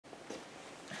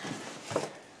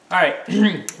All right,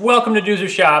 welcome to Doozer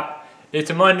Shop. It's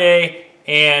a Monday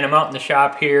and I'm out in the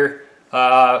shop here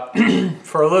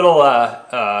for a little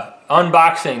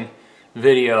unboxing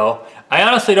video. I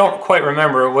honestly don't quite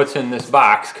remember what's in this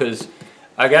box because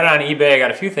I got it on eBay. I got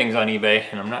a few things on eBay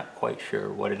and I'm not quite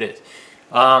sure what it is.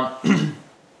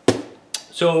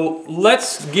 So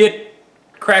let's get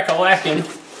crack-a-lacking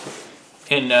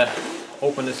and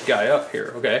open this guy up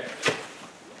here, okay?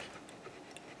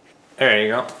 There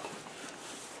you go.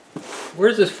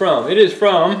 Where's this from? It is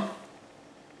from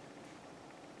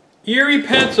Erie,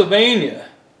 Pennsylvania.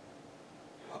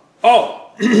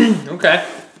 Oh, okay.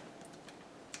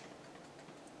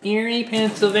 Erie,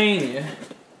 Pennsylvania.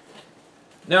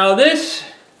 Now this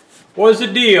was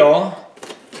a deal.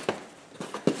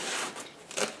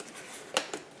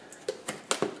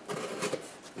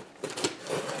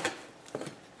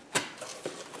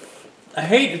 I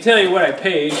hate to tell you what I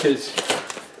paid because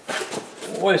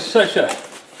it was such a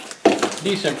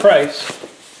decent price.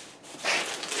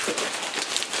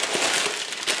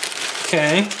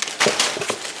 Okay, a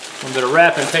little bit of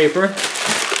wrapping paper.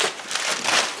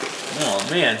 Oh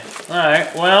man! All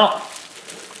right, well,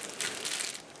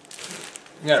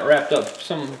 got it wrapped up.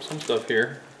 Some stuff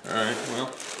here. All right,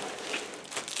 well.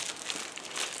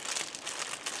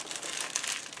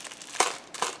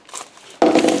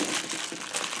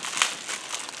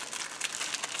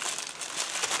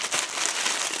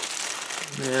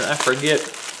 Man, I forget.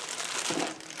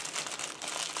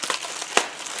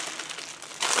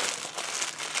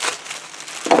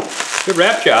 Good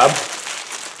wrap job.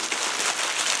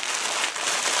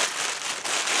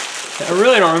 I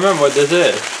really don't remember what this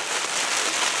is.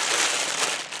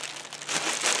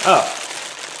 Oh.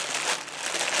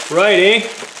 Righty.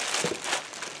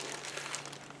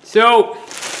 So,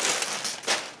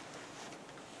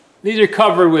 these are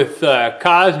covered with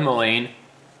cosmoline.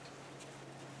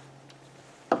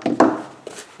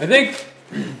 I think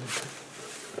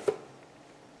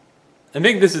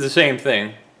this is the same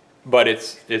thing, but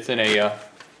it's in a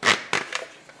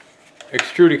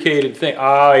extrudicated thing.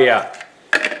 Oh yeah.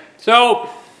 So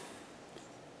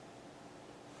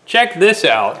check this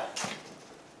out.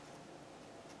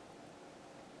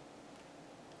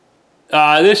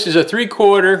 This is a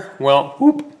 3/4. Well,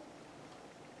 whoop.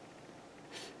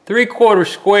 3/4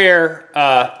 square.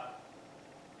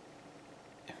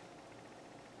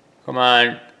 Come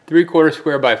on. 3/4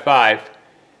 square by 5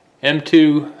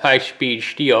 M2 high-speed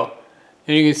steel,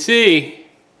 and you can see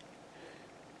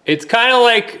it's kind of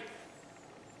like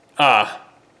a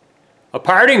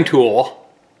parting tool.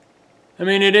 I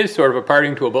mean, it is sort of a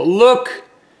parting tool, but look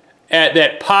at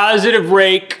that positive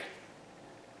rake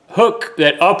hook,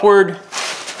 that upward.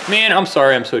 Man, I'm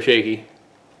sorry, I'm so shaky.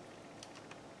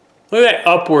 Look at that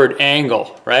upward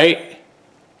angle, right?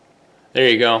 There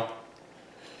you go.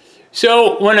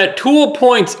 So when a tool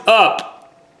points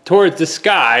up towards the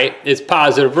sky, it's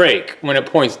positive rake. When it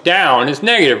points down, it's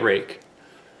negative rake.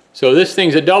 So this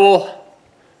thing's a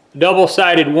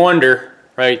double-sided wonder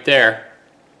right there.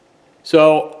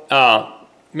 So,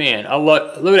 man,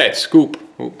 look at that scoop.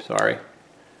 Oops, sorry.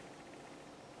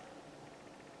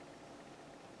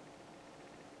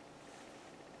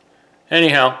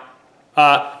 Anyhow,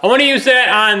 I want to use that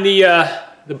on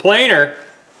the planer,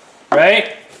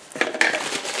 right?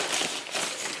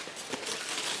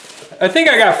 I think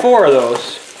I got 4 of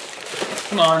those.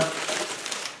 Come on.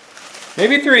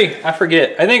 Maybe 3, I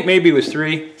forget. I think maybe it was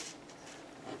 3.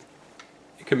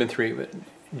 It could have been 3, but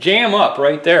jam up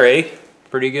right there, eh?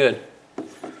 Pretty good.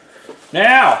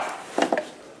 Now,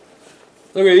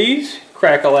 look at these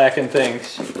crack-a-lacking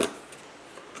things.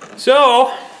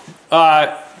 So,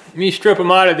 let me strip them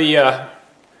out of the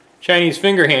Chinese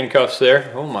finger handcuffs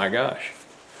there. Oh my gosh.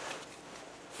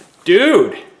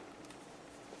 Dude.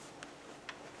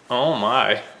 Oh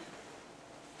my.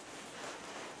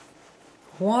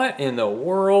 What in the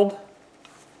world?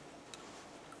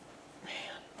 Man.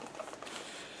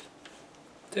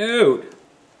 Dude.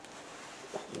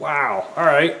 Wow.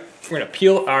 Alright. We're gonna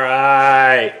peel.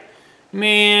 Alright.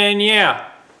 Man,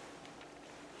 yeah.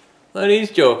 Look at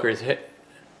these jokers. Look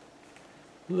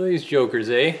at these jokers,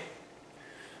 eh?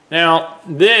 Now,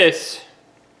 this.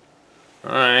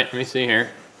 Alright, let me see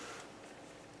here.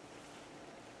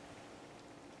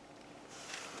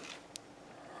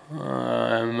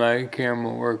 My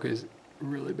camera work is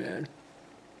really bad.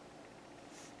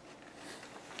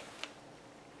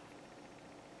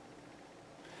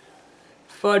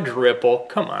 Fudge ripple,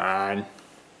 come on.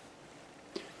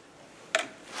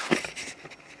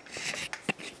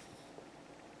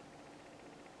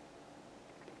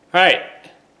 Alright.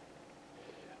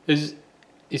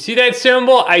 You see that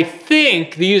symbol? I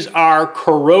think these are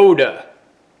Kuroda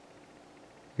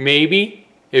maybe.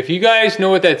 If you guys know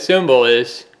what that symbol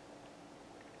is,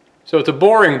 so it's a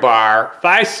boring bar,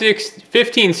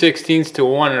 15 sixteenths to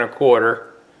 1 1/4,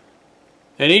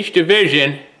 and each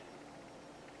division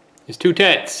is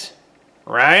 2/10,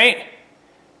 right?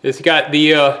 It's got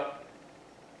the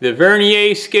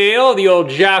Vernier scale, the old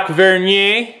Jacques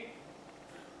Vernier.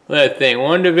 That thing,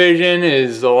 one division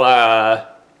is 2/10.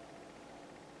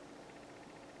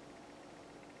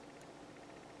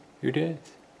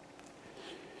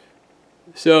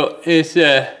 So it's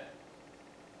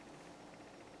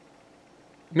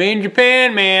made in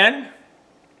Japan, man.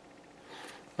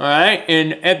 All right,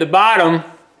 and at the bottom,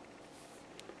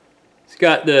 it's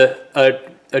got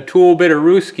a tool bit of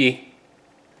Ruski.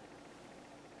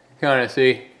 Kind of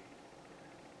see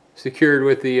secured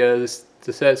with the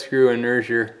set screw, and there's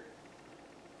your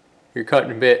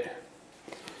cutting bit.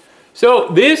 So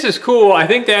this is cool. I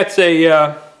think that's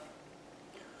a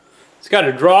it's got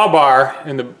a drawbar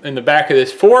in the back of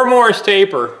this. 4 Morse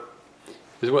taper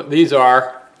is what these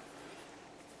are.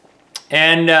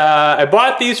 And I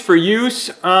bought these for use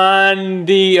on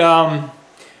the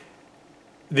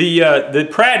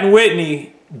Pratt &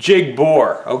 Whitney jig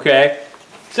bore, okay?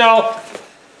 So,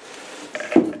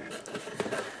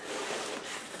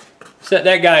 set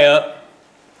that guy up.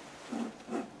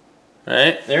 All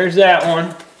right, there's that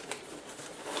one.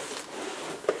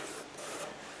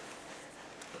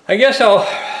 I guess I'll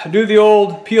do the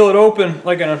old peel it open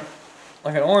like an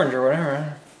orange or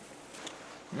whatever.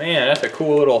 Man, that's a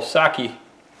cool little sake.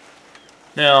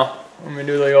 Now, let me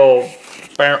do the old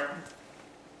bam.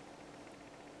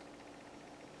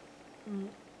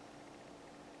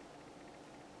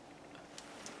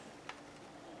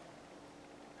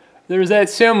 There's that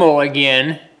symbol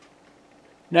again.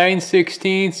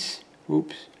 9/16.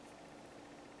 Oops.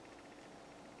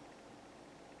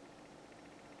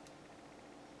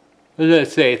 What does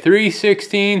that say?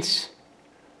 3/16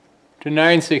 to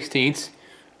 9/16.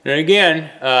 And again,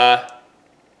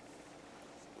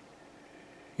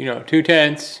 you know,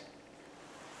 2/10.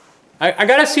 I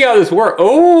gotta see how this works.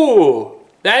 Oh,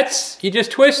 you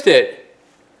just twist it.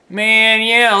 Man,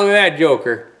 yeah, look at that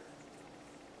joker.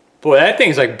 Boy, that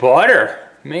thing's like butter.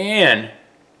 Man,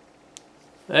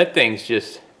 that thing's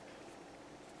just,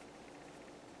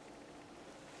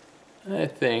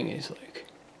 that thing is like,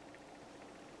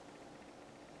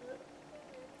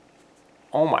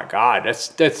 oh my God,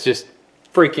 that's just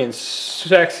freaking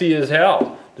sexy as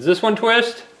hell. Does this one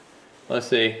twist? Let's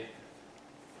see.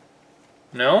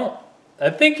 No? I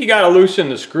think you gotta loosen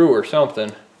the screw or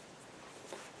something.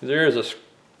 There is a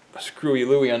screwy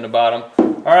Louie on the bottom.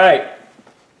 All right.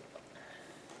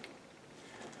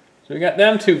 So we got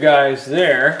them two guys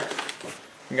there.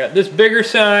 We got this bigger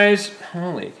size.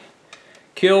 Holy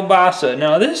kielbasa.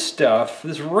 Now this stuff,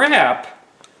 this wrap,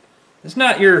 it's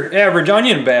not your average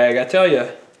onion bag, I tell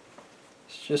you.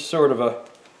 It's just sort of a,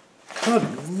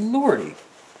 good lordy.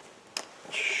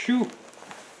 Shoot.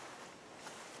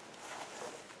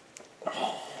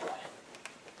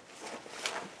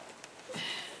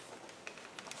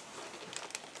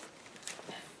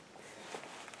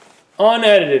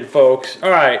 Unedited, folks. All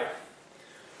right.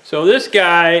 So this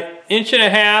guy,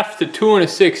 1.5 to 2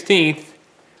 1/16,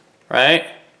 right?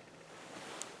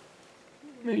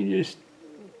 Let me just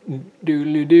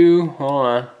doodly-doo. Hold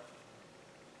on.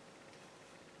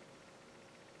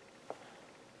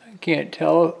 I can't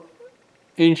tell.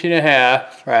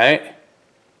 1.5, right?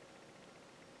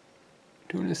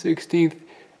 2 1/16.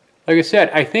 Like I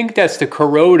said, I think that's the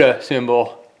Kuroda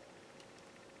symbol.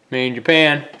 Made in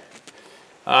Japan.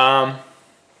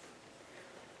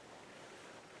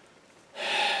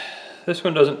 This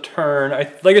one doesn't turn.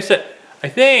 Like I said, I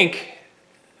think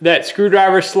that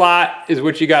screwdriver slot is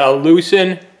what you gotta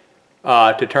loosen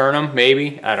to turn them,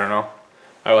 maybe. I don't know.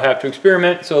 I will have to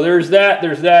experiment. So there's that,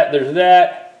 there's that, there's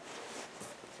that.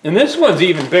 And this one's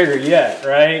even bigger yet,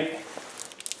 right?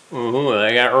 Ooh,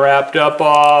 they got wrapped up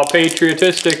all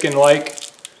patriotistic and like.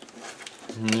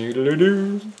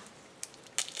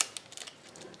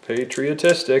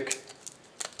 Patriotistic.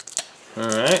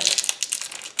 Alright.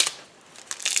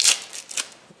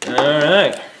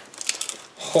 Alright.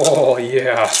 Oh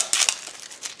yeah.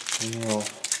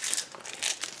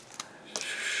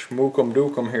 Schmookum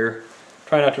dookum here.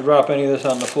 Try not to drop any of this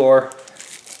on the floor.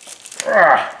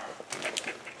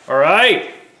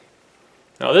 Alright.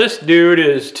 Now this dude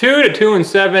is 2 to 2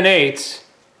 7/8.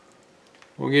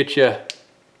 We'll get you.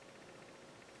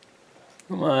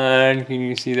 Come on, can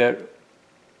you see that?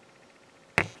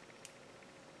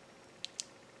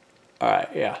 Alright,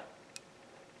 yeah.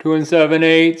 2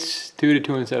 7/8, 2 to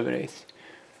 2 7/8.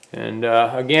 And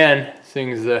again, this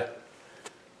thing's the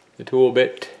tool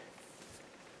bit.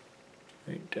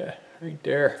 Right, right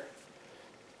there.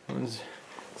 Does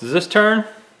this turn?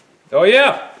 Oh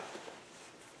yeah.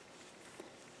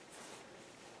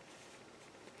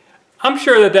 I'm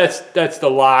sure that's the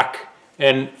lock,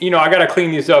 and you know I gotta clean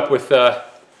these up with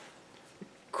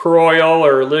Croil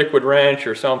or liquid wrench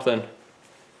or something.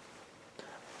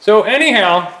 So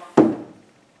anyhow,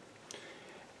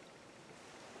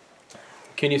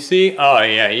 can you see? Oh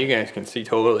yeah, you guys can see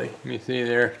totally. Let me see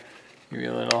there. Give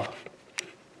you a little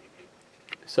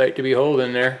sight to behold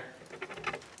in there.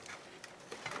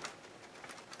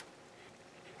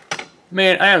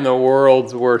 Man, I am the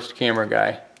world's worst camera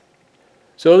guy.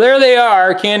 So there they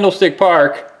are, Candlestick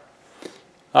Park.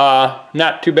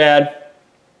 Not too bad.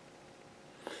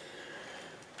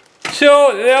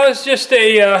 So that was just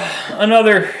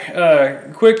another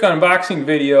quick unboxing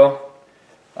video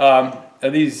of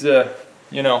these,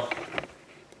 you know,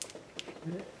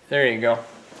 there you go.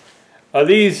 Of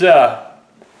these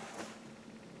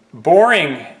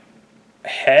boring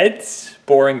heads,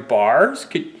 boring bars.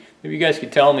 Maybe you guys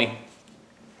could tell me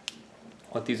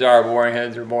what these are, boring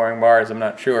heads or boring bars, I'm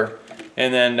not sure.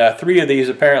 And then 3 of these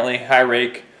apparently high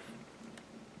rake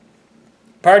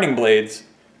parting blades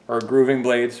or grooving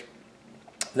blades.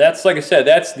 That's, like I said,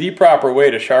 that's the proper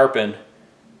way to sharpen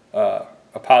a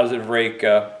positive rake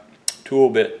tool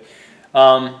bit.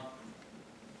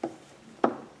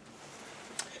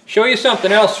 Show you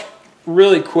something else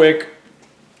really quick.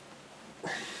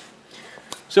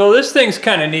 So this thing's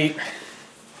kind of neat.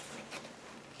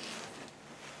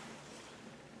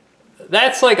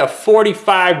 That's like a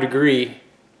 45-degree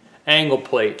angle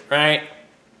plate, right?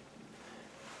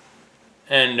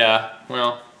 And,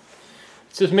 well,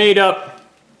 it's just made up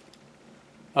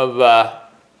of,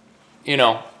 you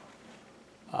know,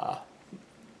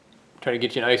 try to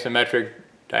get you an isometric,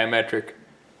 diametric.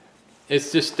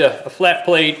 It's just a flat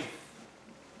plate,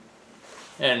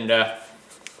 and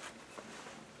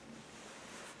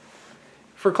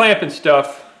for clamping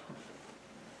stuff,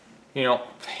 you know,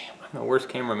 damn, I'm the worst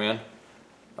cameraman.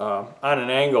 On an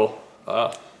angle.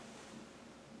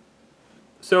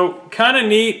 So kind of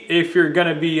neat if you're going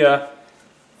to be, like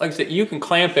I said, you can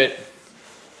clamp it.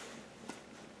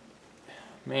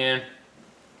 Man,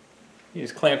 you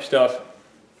just clamp stuff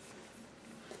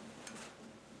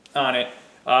on it.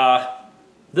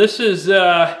 This is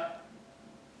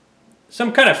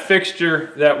some kind of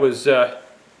fixture that was in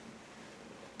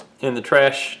the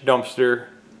trash dumpster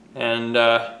and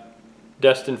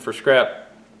destined for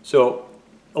scrap. So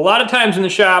a lot of times in the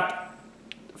shop,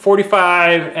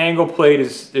 45 angle plate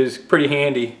is pretty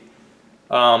handy.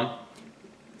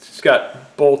 It's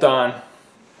got bolt-on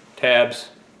tabs.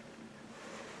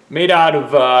 Made out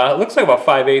of, looks like about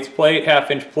 5/8 plate,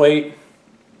 half-inch plate.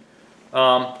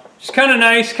 Just kind of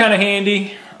nice, kind of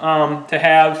handy to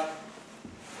have.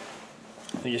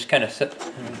 You just kind of sit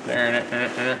there in it.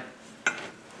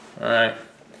 All right.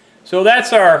 So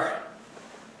that's our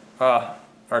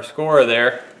score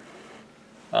there.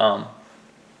 I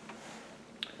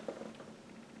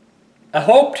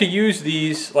hope to use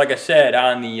these, like I said,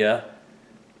 on the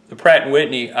Pratt &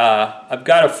 Whitney. I've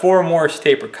got a 4 Morse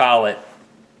taper collet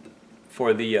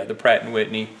for the Pratt &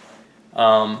 Whitney.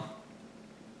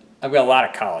 I've got a lot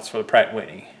of collets for the Pratt &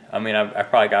 Whitney. I mean, I've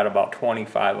probably got about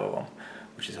 25 of them,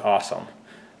 which is awesome.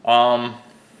 I'll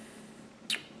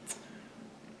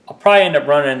probably end up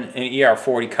running an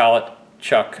ER40 collet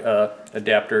chuck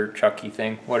adapter, chucky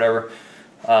thing, whatever,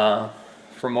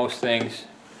 for most things.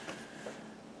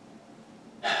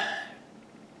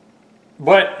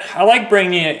 But I like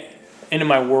bringing it into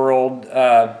my world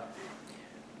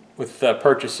with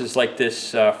purchases like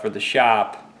this for the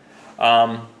shop.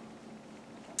 Like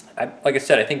I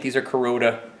said, I think these are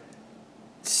Kuroda.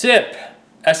 SIP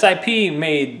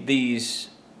made these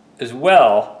as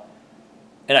well,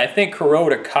 and I think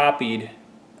Kuroda copied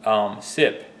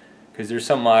SIP, because there's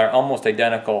some almost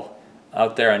identical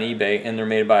out there on eBay, and they're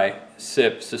made by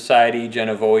SIP, Society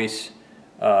Genevoise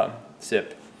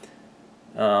SIP.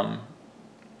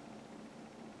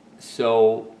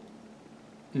 So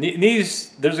these,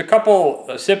 there's a couple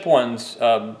SIP ones,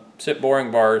 SIP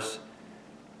boring bars,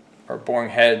 or boring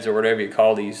heads, or whatever you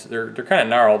call these. They're kind of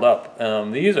gnarled up.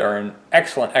 These are in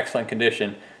excellent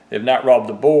condition. They've not robbed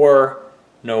the bore,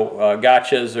 no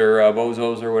gotchas or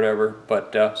bozos or whatever.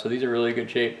 But so these are really good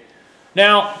shape.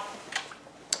 Now,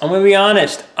 I'm gonna be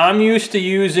honest. I'm used to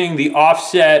using the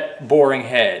offset boring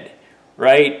head,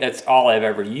 right? That's all I've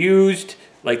ever used,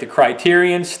 like the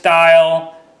Criterion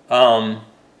style,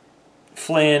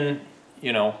 Flynn,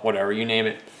 you know, whatever, you name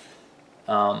it.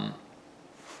 And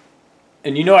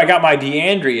you know, I got my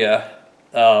D'Andrea,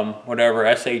 whatever,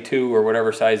 SA2 or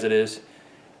whatever size it is,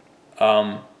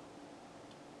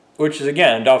 which is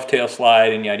again a dovetail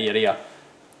slide and yada yada yada.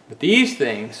 But these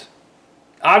things,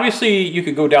 obviously you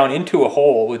could go down into a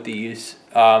hole with these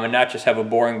and not just have a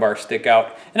boring bar stick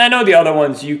out. And I know the other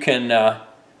ones you can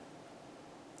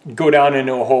go down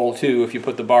into a hole too if you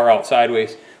put the bar out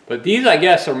sideways. But these, I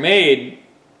guess, are made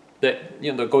that,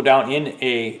 you know, they'll go down in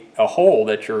a hole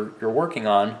that you're working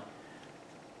on.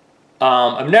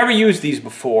 I've never used these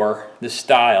before, this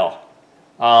style.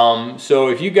 So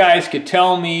if you guys could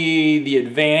tell me the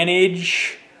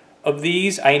advantage of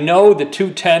these. I know the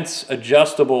 2/10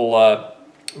 adjustable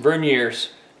verniers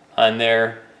on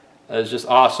there is just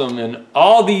awesome, and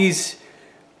all these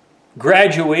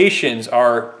graduations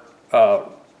are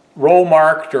roll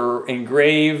marked or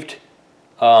engraved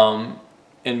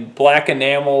and black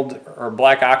enameled or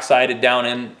black oxided down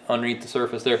in underneath the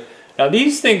surface there. Now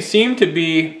these things seem to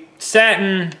be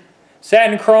satin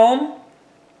chrome,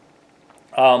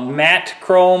 matte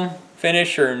chrome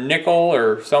finish, or nickel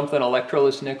or something,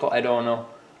 electroless nickel, I don't know.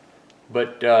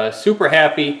 But super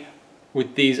happy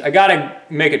with these. I gotta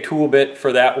make a tool bit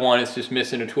for that one. It's just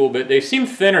missing a tool bit. They seem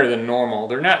thinner than normal.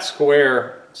 They're not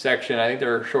square section. I think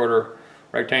they're a shorter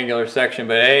rectangular section,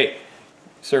 but hey,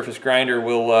 surface grinder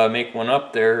will make one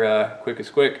up there quick as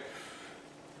quick.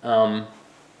 I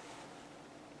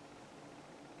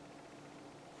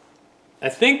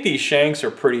think these shanks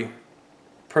are pretty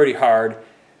hard.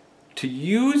 To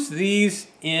use these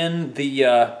in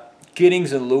the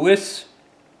Giddings and Lewis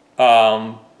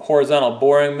horizontal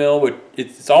boring mill, which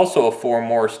it's also a 4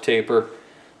 Morse taper,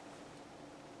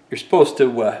 you're supposed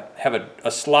to have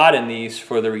a slot in these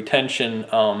for the retention.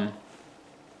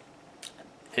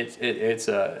 It's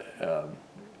a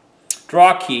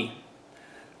draw key,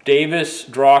 Davis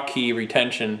draw key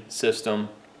retention system.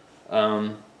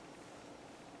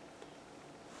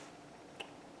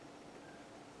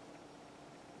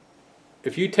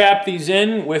 If you tap these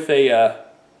in with a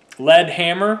lead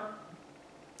hammer,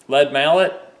 lead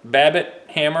mallet, Babbitt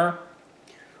hammer,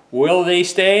 will they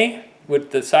stay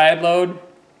with the side load?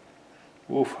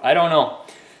 Oof, I don't know.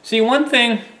 See, one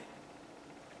thing,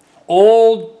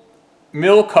 old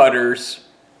mill cutters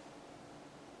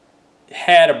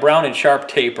had a Brown and Sharp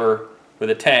taper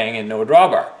with a tang and no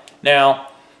drawbar. Now,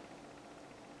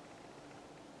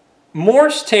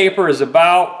 Morse taper is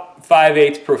about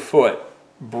 5/8 per foot.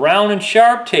 Brown and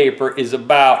Sharp taper is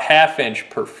about 1/2 inch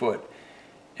per foot.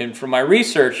 And from my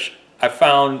research, I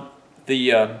found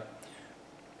the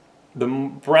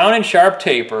Brown and Sharp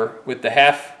taper with the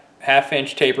half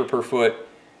inch taper per foot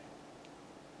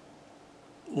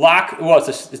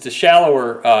it's a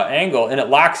shallower angle, and it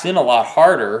locks in a lot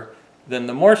harder than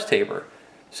the Morse taper.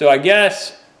 So I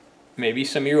guess maybe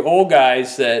some of you old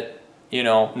guys that, you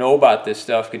know about this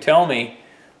stuff could tell me.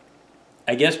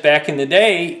 I guess back in the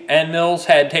day, end mills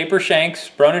had taper shanks,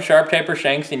 Brown and Sharp taper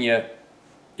shanks, and you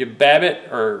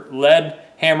Babbitt or lead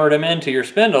hammered them into your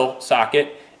spindle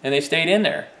socket, and they stayed in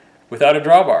there without a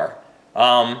drawbar.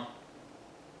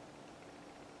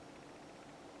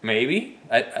 Maybe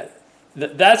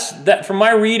that's from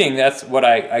my reading. That's what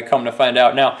I come to find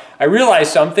out. Now I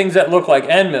realize some things that look like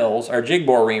end mills are jig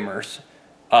bore reamers,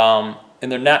 and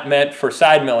they're not meant for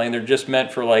side milling. They're just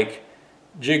meant for like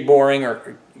jig boring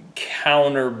or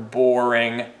counter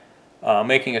boring,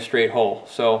 making a straight hole.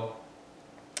 So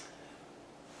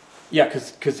yeah,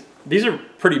 because these are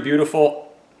pretty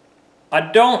beautiful. I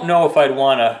don't know if I'd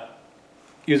want to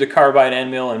use a carbide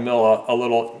end mill and mill a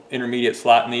little intermediate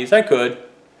slot in these. I could.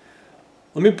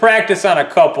 Let me practice on a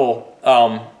couple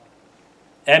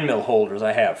end mill holders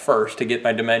I have first to get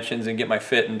my dimensions and get my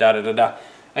fit and da-da-da-da.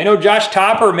 I know Josh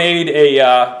Topper made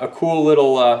a cool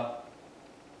little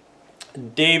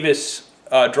Davis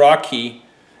draw key.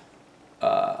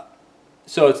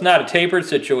 So it's not a tapered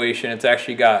situation. It's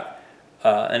actually got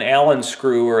an Allen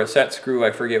screw or a set screw,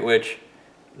 I forget which,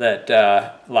 that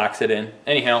locks it in.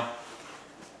 Anyhow,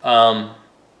 I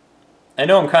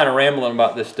know I'm kind of rambling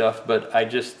about this stuff, but I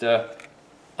just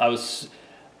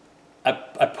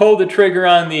I pulled the trigger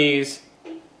on these,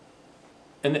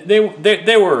 and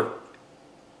they were,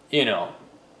 you know,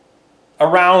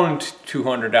 around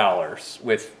 $200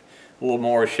 with a little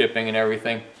more shipping and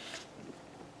everything.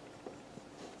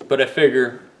 But I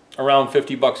figure around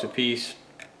 50 bucks a piece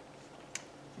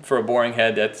for a boring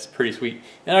head, that's pretty sweet.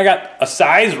 And I got a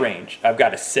size range. I've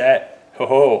got a set.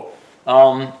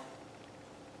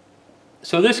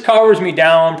 So this covers me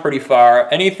down pretty far.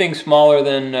 Anything smaller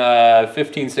than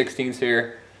 15/16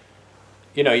 here,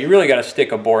 you know, you really got to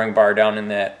stick a boring bar down in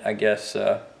that, I guess,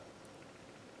 to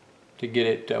get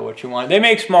it what you want. They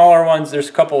make smaller ones. There's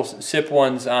a couple SIP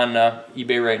ones on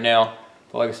eBay right now.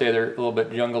 But like I say, they're a little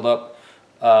bit jungled up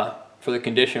for the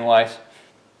condition wise.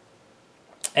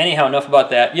 anyhow, enough about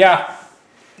that. Yeah,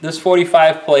 this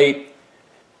 45 plate,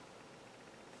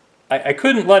 I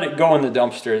couldn't let it go in the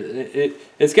dumpster.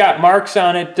 It's got marks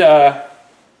on it. I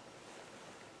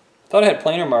thought it had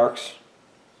planer marks.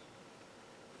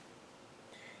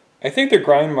 I think they're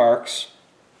grind marks.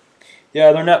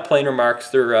 Yeah, they're not planer marks.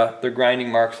 They're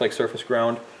grinding marks like surface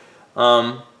ground.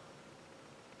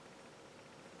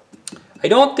 I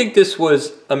don't think this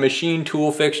was a machine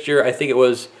tool fixture. I think it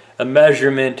was a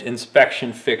measurement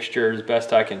inspection fixture, as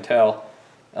best I can tell.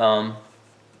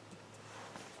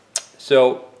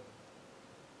 So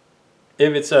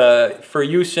if it's for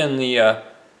use in the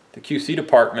QC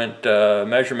department,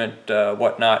 measurement,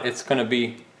 whatnot, it's going to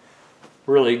be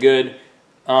really good.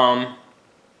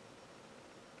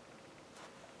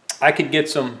 I could get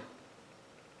some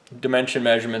dimension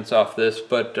measurements off this,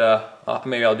 but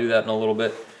maybe I'll do that in a little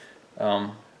bit.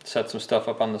 Set some stuff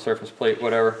up on the surface plate,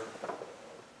 whatever.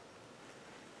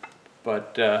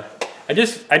 But I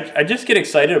just get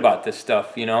excited about this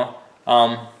stuff, you know.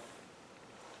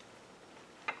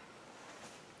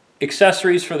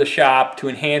 Accessories for the shop to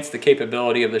enhance the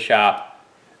capability of the shop.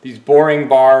 These boring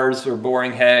bars or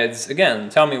boring heads. Again,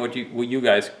 tell me what you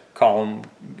guys call them,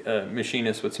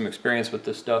 machinists with some experience with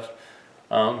this stuff.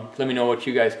 Let me know what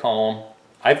you guys call them.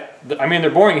 I mean, they're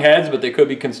boring heads, but they could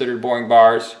be considered boring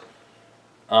bars.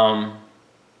 Yeah,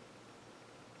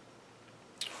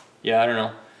 I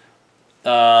don't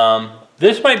know.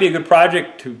 This might be a good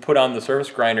project to put on the surface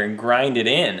grinder and grind it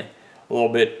in a little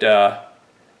bit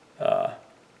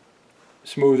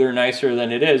smoother, nicer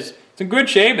than it is. It's in good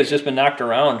shape, it's just been knocked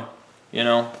around, you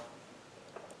know.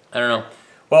 I don't know.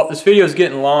 Well, this video is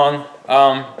getting long.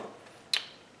 I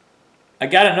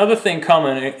got another thing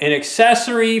coming, an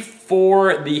accessory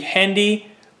for the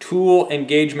Hendy tool and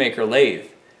gauge maker lathe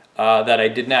that I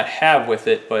did not have with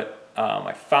it, but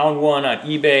I found one on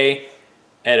eBay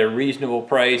at a reasonable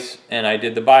price, and I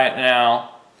did the buy it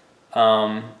now.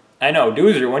 I know,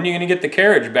 Doozer, when are you going to get the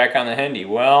carriage back on the Hendy?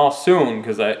 Well, soon,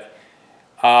 because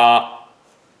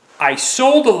I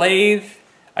sold a lathe.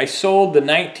 I sold the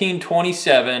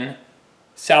 1927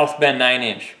 South Bend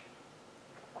 9-inch.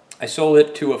 I sold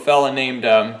it to a fella named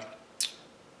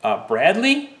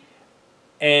Bradley,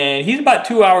 and he's about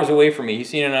 2 hours away from me. He's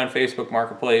seen it on Facebook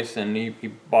Marketplace, and he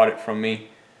bought it from me.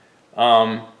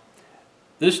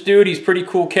 This dude, he's a pretty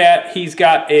cool cat. He's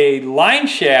got a line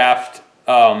shaft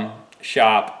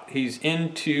shop. He's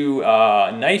into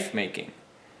knife making.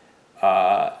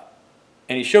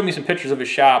 And he showed me some pictures of his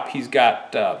shop. He's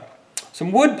got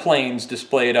some wood planes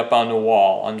displayed up on the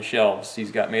wall, on the shelves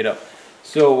he's got made up.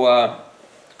 So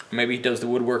maybe he does the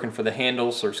woodworking for the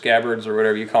handles or scabbards or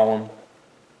whatever you call them.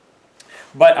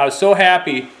 But I was so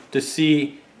happy to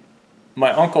see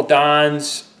my Uncle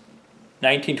Don's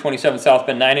 1927 South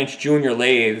Bend 9-inch junior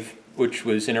lathe, which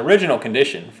was in original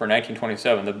condition for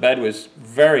 1927. The bed was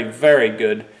very, very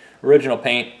good, original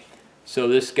paint. So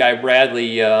this guy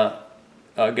Bradley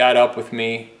got up with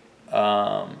me,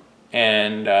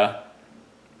 and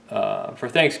for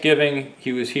Thanksgiving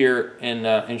he was here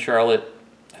in Charlotte.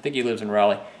 I think he lives in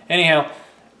Raleigh. Anyhow,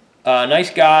 nice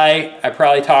guy. I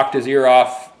probably talked his ear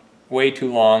off way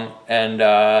too long, and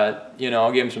you know,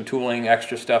 I'll give him some tooling,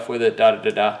 extra stuff with it, da da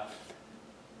da da.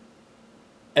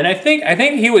 And I think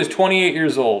he was 28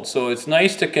 years old, so it's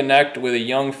nice to connect with a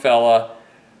young fella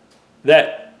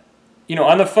that, you know,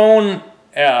 on the phone.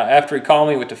 After he called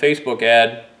me with the Facebook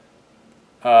ad,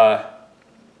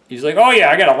 he's like, "Oh yeah,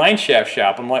 I got a line shaft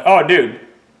shop." I'm like, "Oh dude,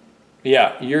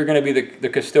 yeah, you're gonna be the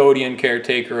custodian,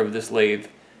 caretaker of this lathe,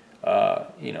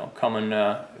 you know, coming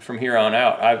from here on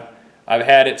out." I've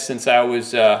had it since I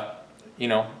was, you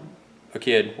know, a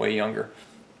kid, way younger.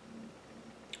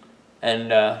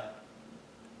 And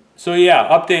so yeah,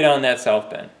 update on that South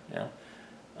Bend. You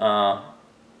know.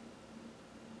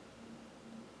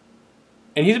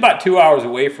 And he's about 2 hours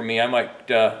away from me. I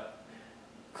might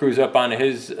cruise up onto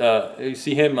his,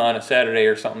 see him on a Saturday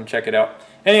or something, check it out.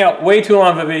 Anyhow, way too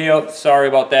long of a video. Sorry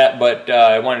about that, but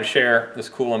I wanted to share this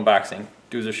cool unboxing.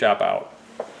 Doozer Shop out.